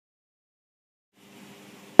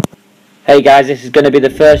Hey guys, this is going to be the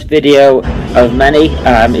first video of many.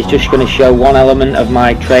 It's just going to show one element of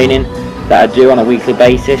my training that I do on a weekly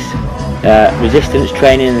basis. Resistance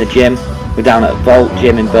training in the gym. We're down at Vault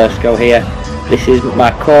Gym in Burscough here. This is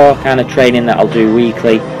my core kind of training that I'll do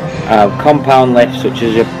weekly. Compound lifts such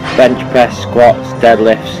as your bench press, squats,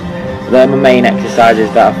 deadlifts. They're my main exercises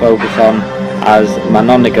that I focus on as my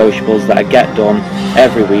non-negotiables that I get done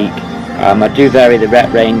every week. I do vary the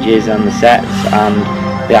rep ranges and the sets and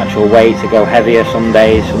the actual weights. I go heavier some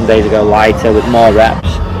days I go lighter with more reps.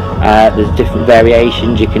 There's different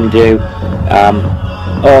variations you can do,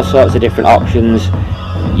 all sorts of different options.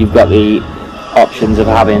 You've got the options of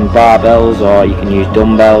having barbells, or you can use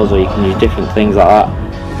dumbbells, or you can use different things like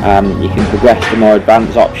that. You can progress to more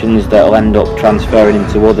advanced options that will end up transferring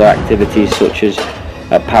into other activities such as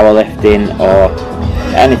powerlifting or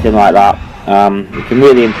anything like that. You can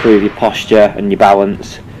really improve your posture and your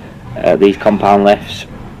balance, these compound lifts.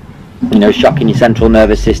 You know, shocking your central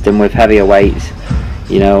nervous system with heavier weights.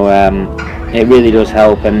 You know, it really does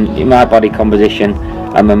help, and my body composition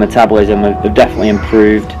and my metabolism have definitely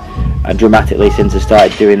improved dramatically since I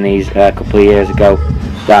started doing these a couple of years ago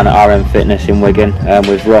down at RM Fitness in Wigan,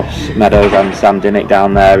 with Ross Meadows and Sam Dimmick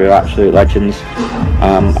down there, who are absolute legends.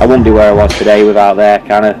 I wouldn't be where I was today without their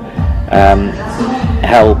kind of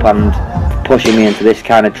help and pushing me into this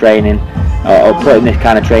kind of training, or putting this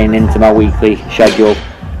kind of training into my weekly schedule.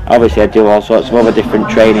 Obviously I do all sorts of other different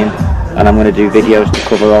training, and I'm going to do videos to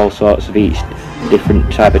cover all sorts of each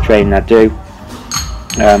different type of training I do.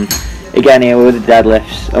 Again, here with the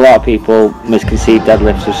deadlifts, a lot of people misconceive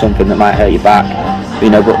deadlifts as something that might hurt your back, you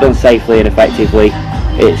know, but done safely and effectively,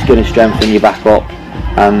 it's going to strengthen your back up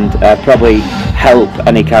and probably help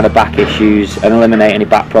any kind of back issues and eliminate any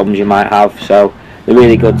back problems you might have. So they're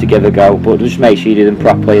really good to give a go, but just make sure you do them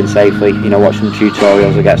properly and safely. You know, watch some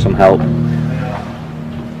tutorials or get some help.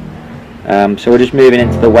 So we're just moving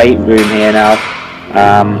into the weight room here now.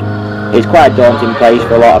 It's quite a daunting place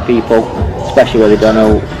for a lot of people, especially where they don't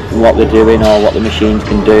know what they're doing or what the machines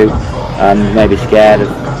can do, and maybe scared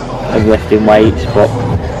of lifting weights, but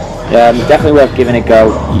definitely worth giving a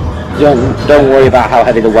go. Don't worry about how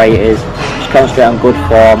heavy the weight is, just concentrate on good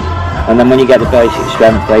form, and then when you get the basic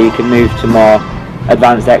strength there, you can move to more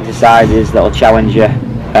advanced exercises that will challenge you,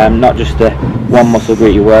 not just the one muscle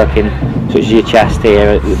group you're working, such as your chest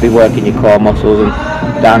here. You'll be working your core muscles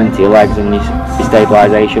and down into your legs and your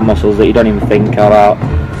stabilisation muscles that you don't even think about.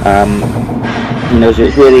 You know, so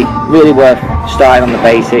it's really worth starting on the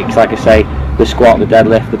basics, like I say, the squat, the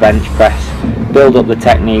deadlift, the bench press. Build up the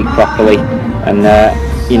technique properly, and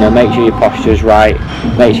you know, make sure your posture's right.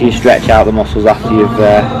 Make sure you stretch out the muscles after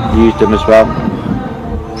you've used them as well.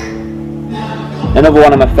 Another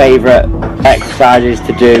one of my favourite exercises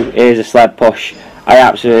to do is a sled push. I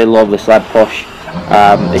absolutely love the sled push.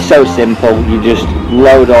 It's so simple. You just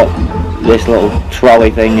load up this little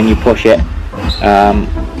trolley thing and you push it.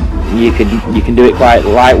 You can do it quite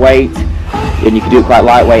lightweight, and you can do it quite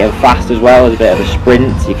lightweight and fast as well, as a bit of a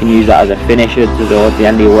sprint. You can use that as a finisher towards the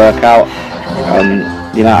end of your workout.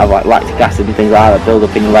 The amount of like lactic acid and things like that build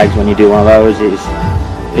up in your legs when you do one of those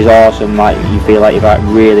is awesome. Like, you feel like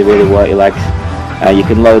you've really worked your legs. You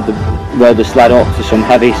can load the sled up to some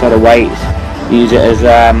heavy sort of weights. Use it as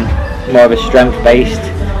more of a strength-based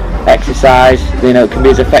exercise. You know, it can be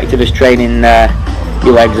as effective as training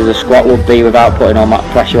your legs as a squat would be without putting all that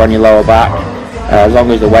pressure on your lower back, as long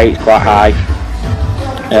as the weight's quite high.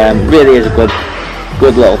 Really is a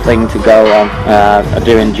good little thing to go on. I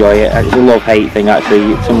do enjoy it. It's a love-hate thing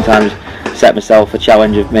actually. Sometimes set myself a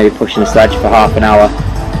challenge of maybe pushing the sledge for half an hour,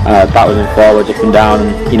 backwards and forwards, up and down,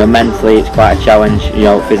 and you know, mentally it's quite a challenge, you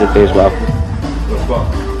know, physically as well.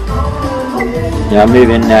 You know,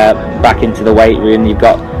 moving back into the weight room, you've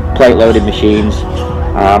got plate loaded machines.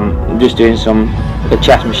 I'm just doing the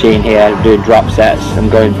chest machine here, doing drop sets. I'm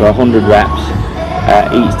going for 100 reps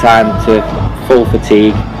each time to full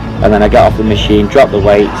fatigue, and then I get off the machine, drop the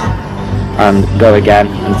weights, and go again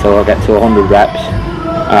until I get to 100 reps.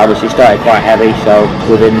 I obviously started quite heavy, so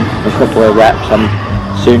within a couple of reps I'm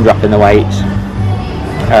soon dropping the weights.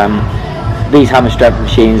 These hammer strength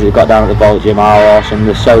machines that we've got down at the Vault Gym are awesome.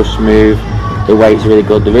 They're so smooth, the weight's really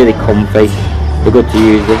good, they're really comfy, they're good to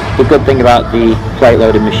use. The good thing about the plate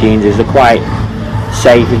loaded machines is they're quite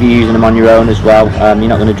safe if you're using them on your own as well. You're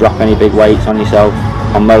not going to drop any big weights on yourself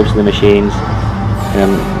on most of the machines.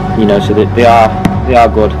 You know, so they are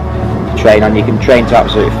good to train on. You can train to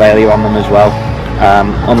absolute failure on them as well.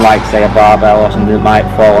 Unlike say a barbell or something that might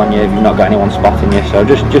fall on you if you've not got anyone spotting you. So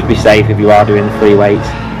just be safe if you are doing the free weights.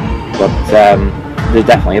 But there's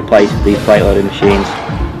definitely a place for these plate loaded machines,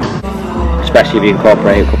 especially if you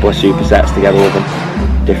incorporate a couple of supersets together with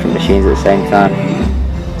them. different machines at the same time.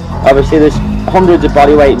 Obviously there's hundreds of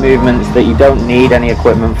bodyweight movements that you don't need any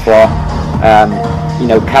equipment for. You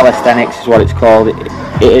know, calisthenics is what it's called.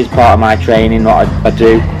 It is part of my training, what I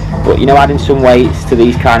do. But you know, adding some weights to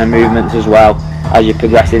these kind of movements as well as you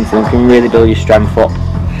progress into them can really build your strength up.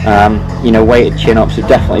 You know, weighted chin-ups have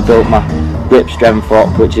definitely built my grip strength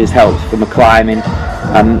up, which has helped for my climbing,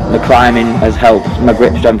 and the climbing has helped my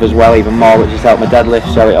grip strength as well even more, which has helped my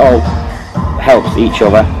deadlift, so it all helps each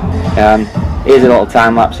other. Here's a little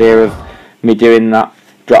time lapse here of me doing that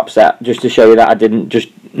drop set, just to show you that I didn't just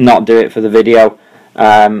not do it for the video.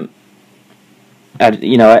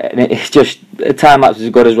 You know, it's just, a time lapse is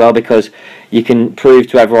good as well because you can prove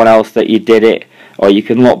to everyone else that you did it, or you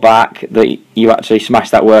can look back that you actually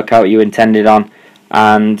smashed that workout you intended on,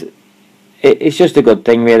 and it's just a good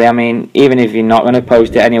thing really. I mean, even if you're not going to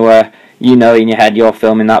post it anywhere, you know in your head you're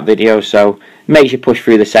filming that video, so it makes you push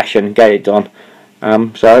through the session, get it done.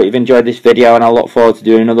 So I hope you've enjoyed this video, and I look forward to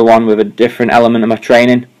doing another one with a different element of my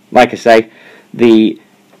training. Like I say, the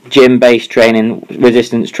gym-based training,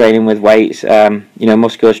 resistance training with weights, you know,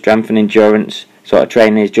 muscular strength and endurance sort of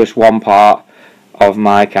training is just one part of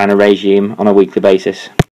my kind of regime on a weekly basis.